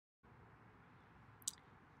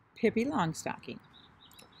Pippi Longstocking.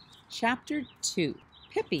 Chapter 2.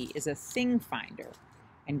 Pippi is a thing finder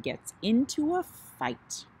and gets into a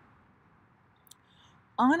fight.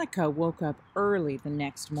 Annika woke up early the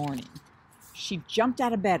next morning. She jumped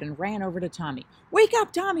out of bed and ran over to Tommy. "Wake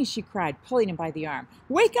up, Tommy!" she cried, pulling him by the arm.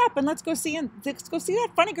 "Wake up and let's go see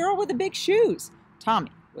that funny girl with the big shoes."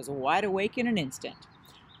 Tommy was wide awake in an instant.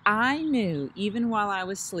 "I knew, even while I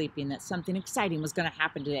was sleeping, that something exciting was going to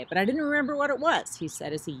happen today, but I didn't remember what it was," he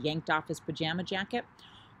said as he yanked off his pajama jacket.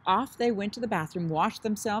 Off they went to the bathroom, washed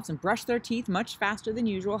themselves, and brushed their teeth much faster than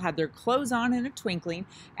usual, had their clothes on in a twinkling,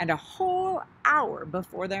 and a whole hour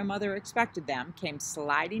before their mother expected them, came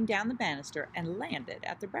sliding down the banister and landed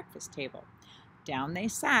at the breakfast table. Down they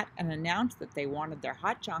sat and announced that they wanted their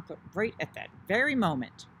hot chocolate right at that very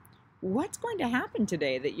moment. "What's going to happen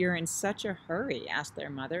today that you're in such a hurry?" asked their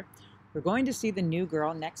mother. "We're going to see the new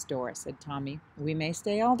girl next door," said Tommy. "We may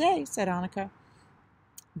stay all day," said Annika.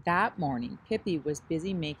 That morning, Pippi was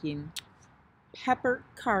busy making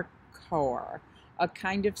pepperkakor, a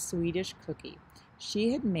kind of Swedish cookie.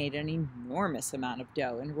 She had made an enormous amount of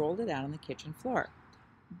dough and rolled it out on the kitchen floor.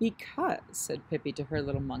 "Because," said Pippi to her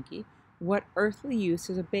little monkey, "what earthly use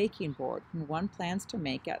is a baking board when one plans to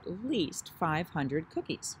make at least 500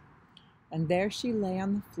 cookies?" And there she lay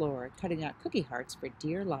on the floor, cutting out cookie hearts for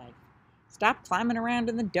dear life. "Stop climbing around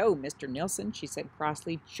in the dough, Mr. Nilsson," she said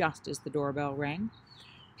crossly, just as the doorbell rang.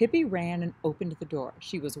 Pippi ran and opened the door.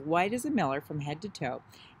 She was white as a miller from head to toe,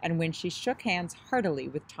 and when she shook hands heartily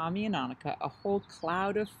with Tommy and Annika, a whole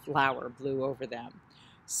cloud of flour blew over them.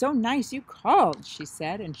 "So nice you called," she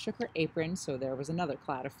said, and shook her apron so there was another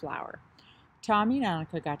cloud of flour. Tommy and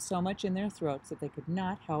Annika got so much in their throats that they could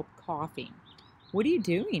not help coughing. "What are you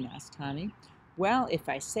doing?" asked Tommy. "Well, if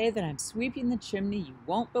I say that I'm sweeping the chimney, you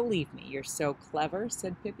won't believe me. You're so clever,"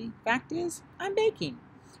 said Pippi. "Fact is, I'm baking.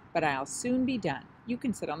 But I'll soon be done. You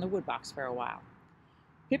can sit on the woodbox for a while."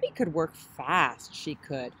 Pippi could work fast, she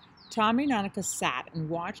could. Tommy and Annika sat and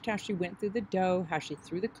watched how she went through the dough, how she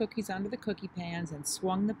threw the cookies onto the cookie pans and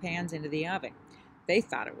swung the pans into the oven. They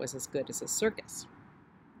thought it was as good as a circus.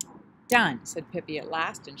 "Done," said Pippi at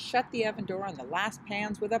last, and shut the oven door on the last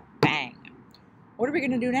pans with a bang. "What are we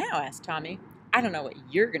going to do now?" asked Tommy. "I don't know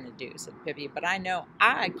what you're going to do," said Pippi, "but I know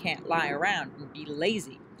I can't lie around and be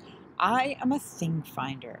lazy. I am a thing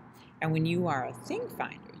finder, and when you are a thing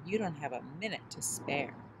finder, you don't have a minute to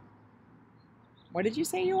spare." "What did you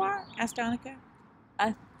say you are?" asked Annika.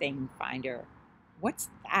 "A thing finder."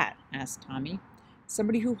 "What's that?" asked Tommy.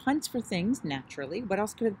 "Somebody who hunts for things, naturally. What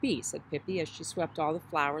else could it be?" said Pippi as she swept all the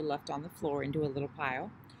flour left on the floor into a little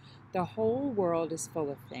pile. "The whole world is full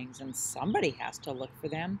of things, and somebody has to look for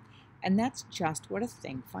them, and that's just what a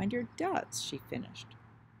thing finder does," she finished.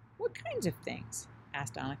 "What kinds of things?"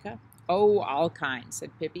 asked Annika. "Oh, all kinds,"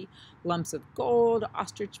 said Pippi. "Lumps of gold,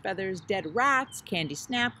 ostrich feathers, dead rats, candy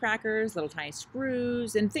snap crackers, little tiny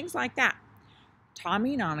screws, and things like that."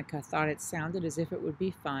 Tommy and Annika thought it sounded as if it would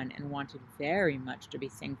be fun and wanted very much to be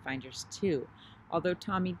thing finders too, although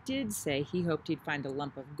Tommy did say he hoped he'd find a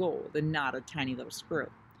lump of gold and not a tiny little screw.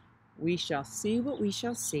 "We shall see what we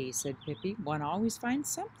shall see," said Pippi. "One always finds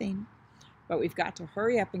something. But we've got to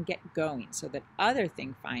hurry up and get going so that other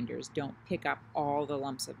thing finders don't pick up all the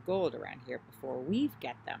lumps of gold around here before we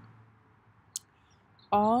get them."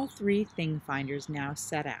 All three thing finders now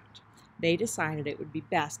set out. They decided it would be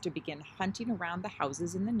best to begin hunting around the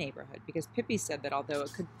houses in the neighborhood because Pippi said that although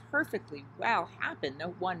it could perfectly well happen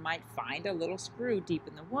that one might find a little screw deep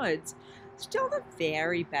in the woods, still the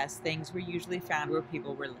very best things were usually found where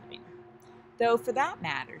people were living. "Though for that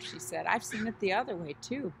matter," she said, "I've seen it the other way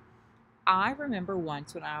too. I remember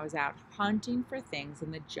once when I was out hunting for things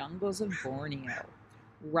in the jungles of Borneo,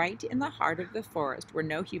 right in the heart of the forest where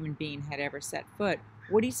no human being had ever set foot.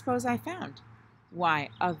 What do you suppose I found? Why,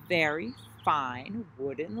 a very fine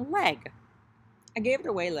wooden leg. I gave it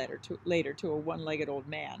away later to a one-legged old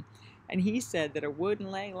man, and he said that a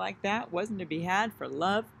wooden leg like that wasn't to be had for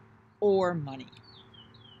love or money."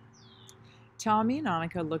 Tommy and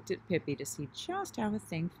Annika looked at Pippi to see just how a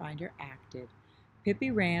thing finder acted.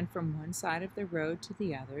 Pippi ran from one side of the road to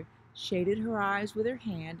the other, shaded her eyes with her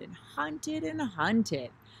hand, and hunted and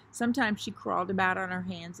hunted. Sometimes she crawled about on her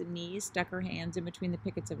hands and knees, stuck her hands in between the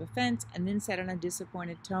pickets of a fence, and then said in a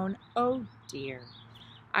disappointed tone, "Oh dear,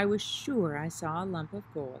 I was sure I saw a lump of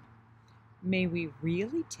gold." "May we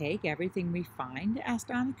really take everything we find?" asked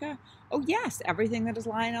Annika. "Oh yes, everything that is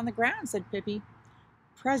lying on the ground," said Pippi.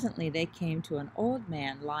 Presently they came to an old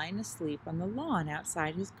man lying asleep on the lawn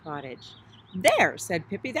outside his cottage. "There," said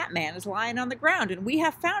Pippi, "that man is lying on the ground, and we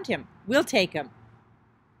have found him. We'll take him."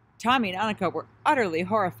 Tommy and Annika were utterly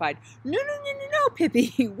horrified. "No, no, no, no, No,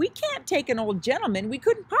 Pippi, we can't take an old gentleman. We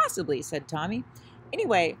couldn't possibly, said Tommy.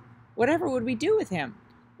 Anyway, whatever would we do with him?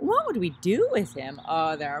 What would we do with him?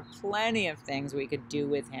 Oh, there are plenty of things we could do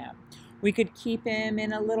with him. We could keep him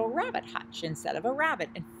in a little rabbit hutch instead of a rabbit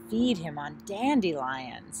and feed him on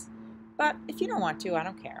dandelions. But if you don't want to, I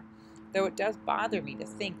don't care. Though it does bother me to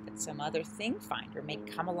think that some other thing finder may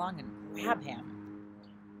come along and grab him.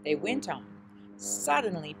 They went on.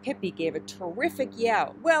 Suddenly, Pippi gave a terrific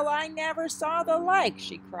yell. Well, I never saw the like,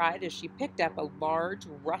 she cried as she picked up a large,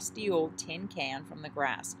 rusty old tin can from the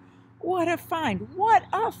grass. What a find! What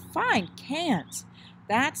a find! Cans!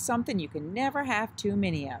 That's something you can never have too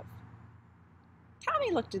many of. Tommy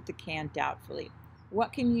looked at the can doubtfully.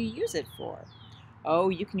 What can you use it for? Oh,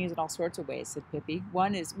 you can use it all sorts of ways, said Pippi.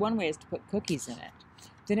 One way is to put cookies in it.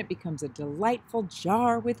 Then it becomes a delightful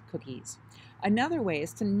jar with cookies. Another way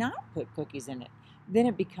is to not put cookies in it. Then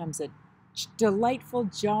it becomes a delightful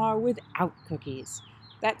jar without cookies.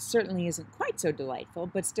 That certainly isn't quite so delightful,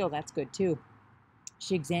 but still that's good too.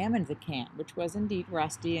 She examined the can, which was indeed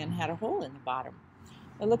rusty and had a hole in the bottom.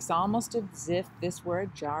 It looks almost as if this were a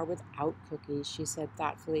jar without cookies, she said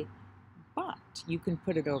thoughtfully. But you can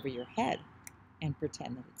put it over your head and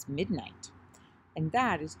pretend that it's midnight. And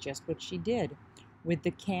that is just what she did. With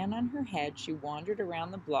the can on her head, she wandered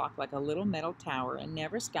around the block like a little metal tower and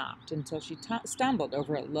never stopped until she stumbled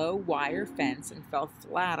over a low wire fence and fell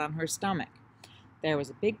flat on her stomach. There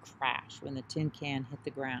was a big crash when the tin can hit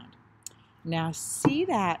the ground. Now see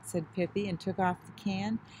that, said Pippi, and took off the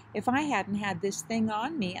can. If I hadn't had this thing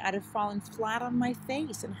on me, I'd have fallen flat on my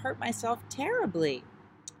face and hurt myself terribly.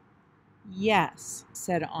 Yes,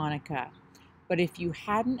 said Annika. But if you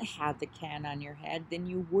hadn't had the can on your head, then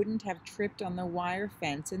you wouldn't have tripped on the wire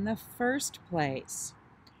fence in the first place.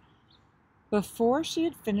 Before she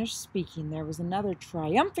had finished speaking, there was another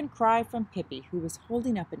triumphant cry from Pippi, who was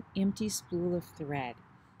holding up an empty spool of thread.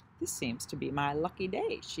 This seems to be my lucky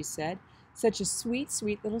day, she said. Such a sweet,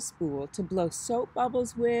 sweet little spool to blow soap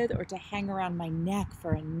bubbles with or to hang around my neck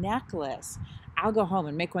for a necklace. I'll go home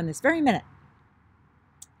and make one this very minute.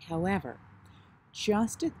 However,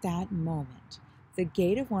 just at that moment, the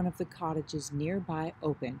gate of one of the cottages nearby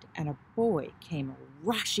opened, and a boy came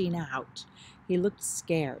rushing out. He looked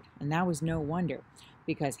scared, and that was no wonder,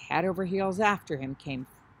 because head over heels after him came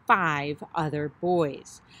 5 other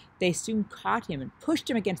boys. They soon caught him and pushed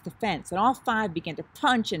him against the fence, and all 5 began to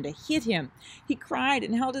punch and to hit him. He cried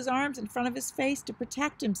and held his arms in front of his face to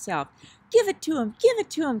protect himself. Give it to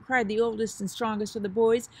him, cried the oldest and strongest of the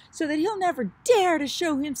boys, so that he'll never dare to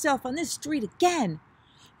show himself on this street again.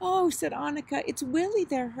 Oh, said Annika, it's Willie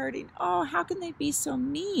they're hurting. Oh, how can they be so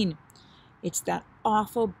mean? It's that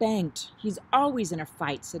awful Banked. He's always in a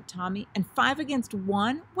fight, said Tommy, and 5 against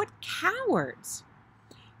 1? What cowards!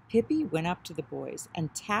 Pippi went up to the boys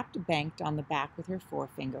and tapped Banked on the back with her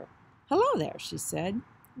forefinger. Hello there, she said.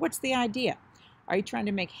 What's the idea? Are you trying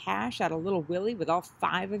to make hash out of little Willie with all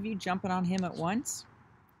 5 of you jumping on him at once?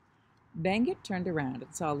 Banked turned around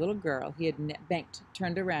and saw a little girl he had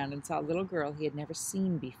never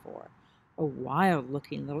seen before, a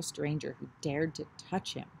wild-looking little stranger who dared to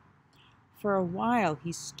touch him. For a while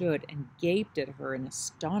he stood and gaped at her in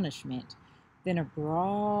astonishment. Then a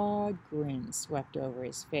broad grin swept over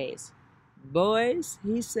his face. Boys,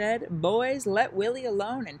 he said, boys, let Willie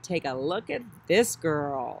alone and take a look at this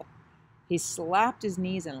girl. He slapped his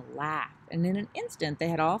knees and laughed, and in an instant they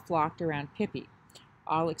had all flocked around Pippi,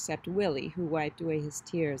 all except Willie, who wiped away his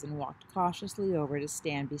tears and walked cautiously over to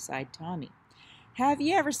stand beside Tommy. Have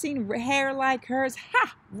you ever seen hair like hers?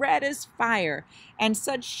 Ha! Red as fire. And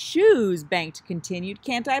such shoes, Banked continued.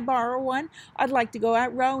 Can't I borrow one? I'd like to go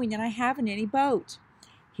out rowing, and I haven't any boat.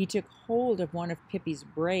 He took hold of one of Pippi's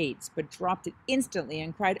braids, but dropped it instantly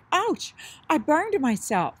and cried, Ouch! I burned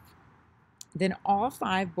myself. Then all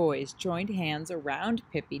 5 boys joined hands around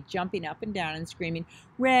Pippi, jumping up and down and screaming,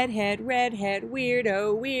 Redhead,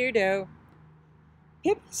 weirdo, weirdo.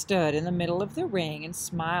 Pippi stood in the middle of the ring and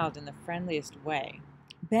smiled in the friendliest way.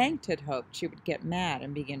 Banked had hoped she would get mad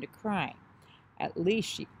and begin to cry. At least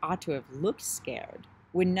she ought to have looked scared.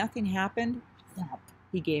 When nothing happened, thump,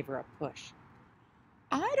 he gave her a push.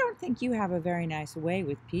 I don't think you have a very nice way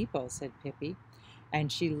with people, said Pippi,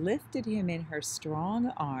 and she lifted him in her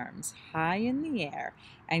strong arms high in the air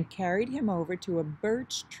and carried him over to a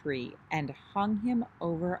birch tree and hung him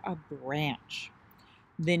over a branch.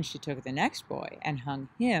 Then she took the next boy and hung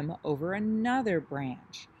him over another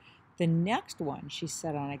branch. The next one she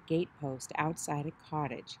set on a gatepost outside a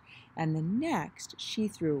cottage, and the next she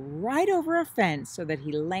threw right over a fence so that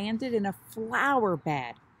he landed in a flower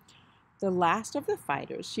bed. The last of the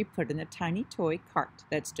fighters she put in a tiny toy cart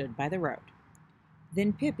that stood by the road.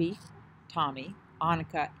 Then Pippi Tommy,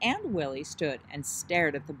 Annika, and Willie stood and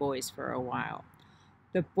stared at the boys for a while.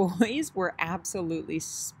 The boys were absolutely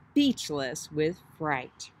speechless with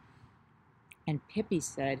fright. And Pippi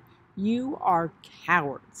said, "You are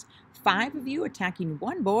cowards. 5 of you attacking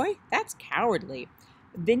one boy? That's cowardly.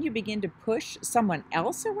 Then you begin to push someone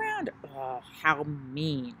else around? Oh, how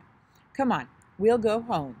mean. Come on, we'll go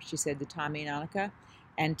home," she said to Tommy and Annika.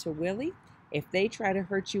 And to Willie, "If they try to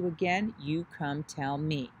hurt you again, you come tell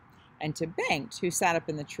me." And to Bengt, who sat up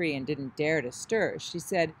in the tree and didn't dare to stir, she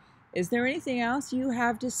said, "Is there anything else you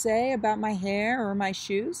have to say about my hair or my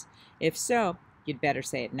shoes? If so, you'd better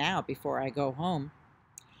say it now before I go home."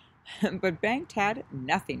 But Bengt had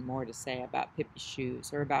nothing more to say about Pippi's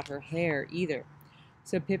shoes or about her hair either.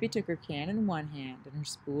 So Pippi took her can in one hand and her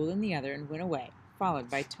spool in the other and went away, followed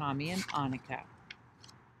by Tommy and Annika.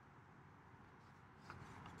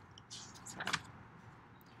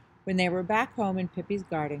 When they were back home in Pippi's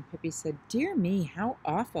garden, Pippi said, "Dear me, how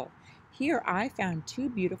awful. Here I found 2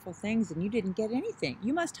 beautiful things and you didn't get anything.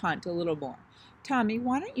 You must hunt a little more. Tommy,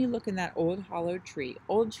 why don't you look in that old hollow tree?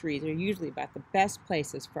 Old trees are usually about the best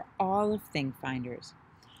places for all of thing finders."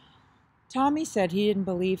 Tommy said he didn't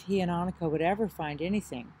believe he and Annika would ever find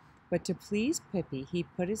anything, but to please Pippi, he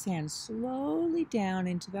put his hand slowly down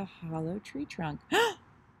into the hollow tree trunk.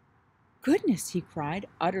 "Goodness!" he cried,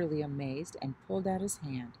 utterly amazed, and pulled out his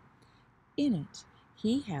hand. In it,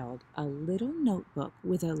 he held a little notebook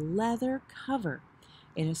with a leather cover.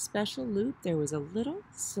 In a special loop, there was a little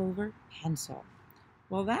silver pencil.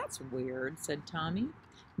 "Well, that's weird," said Tommy.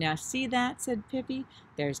 "Now see that?" said Pippi.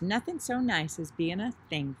 "There's nothing so nice as being a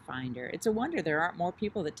thing finder. It's a wonder there aren't more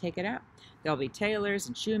people that take it up. There'll be tailors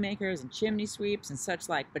and shoemakers and chimney sweeps and such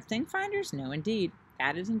like, but thing finders? No, indeed.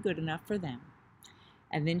 That isn't good enough for them."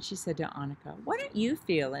 And then she said to Annika, "Why don't you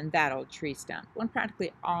feel in that old tree stump? One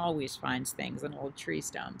practically always finds things in old tree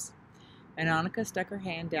stumps." And Annika stuck her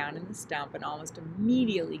hand down in the stump and almost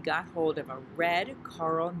immediately got hold of a red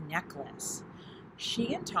coral necklace.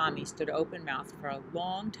 She and Tommy stood open-mouthed for a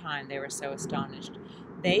long time. They were so astonished.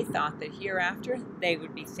 They thought that hereafter they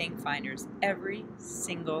would be thing finders every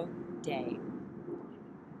single day.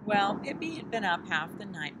 Well, Pippi had been up half the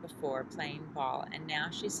night before playing ball, and now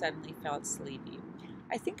she suddenly felt sleepy.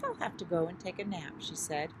 "I think I'll have to go and take a nap," she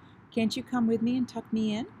said. "Can't you come with me and tuck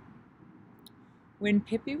me in?" When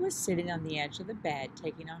Pippi was sitting on the edge of the bed,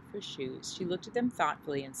 taking off her shoes, she looked at them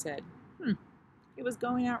thoughtfully and said, "He was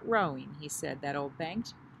going out rowing," he said, "that old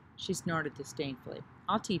Bengt." She snorted disdainfully.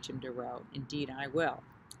 "I'll teach him to row. Indeed, I will.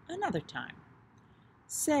 Another time."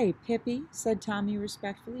 "Say, Pippi," said Tommy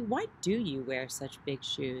respectfully, "why do you wear such big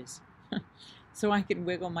shoes?" "So I can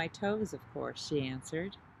wiggle my toes, of course," she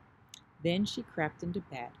answered. Then she crept into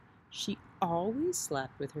bed. She always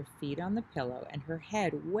slept with her feet on the pillow and her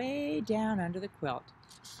head way down under the quilt.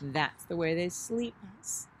 "That's the way they sleep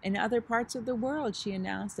in other parts of the world," she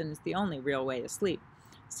announced, "and it's the only real way to sleep.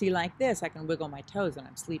 See, like this, I can wiggle my toes when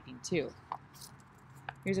I'm sleeping too."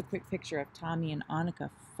 Here's a quick picture of Tommy and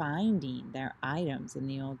Annika finding their items in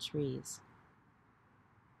the old trees.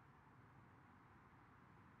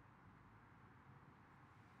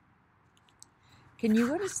 "Can you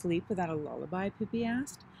go to sleep without a lullaby?" Pippi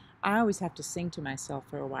asked. "I always have to sing to myself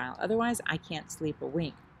for a while, otherwise I can't sleep a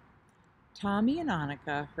wink." Tommy and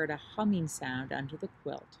Annika heard a humming sound under the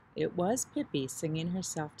quilt. It was Pippi singing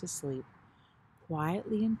herself to sleep.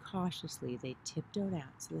 Quietly and cautiously they tiptoed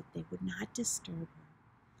out so that they would not disturb her.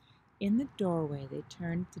 In the doorway they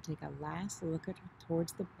turned to take a last look at her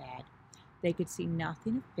towards the bed. They could see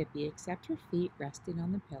nothing of Pippi except her feet resting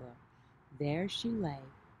on the pillow. There she lay,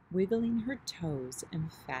 wiggling her toes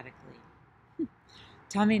emphatically.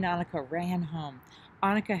 Tommy and Annika ran home.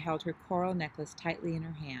 Annika held her coral necklace tightly in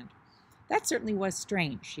her hand. "That certainly was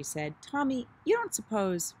strange," she said. "Tommy, you don't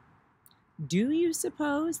suppose—" "Do you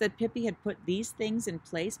suppose that Pippi had put these things in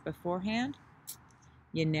place beforehand?"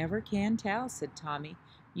 "You never can tell," said Tommy.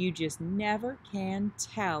 "You just never can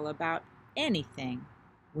tell about anything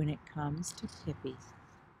when it comes to Pippi."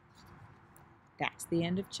 That's the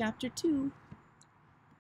end of chapter 2.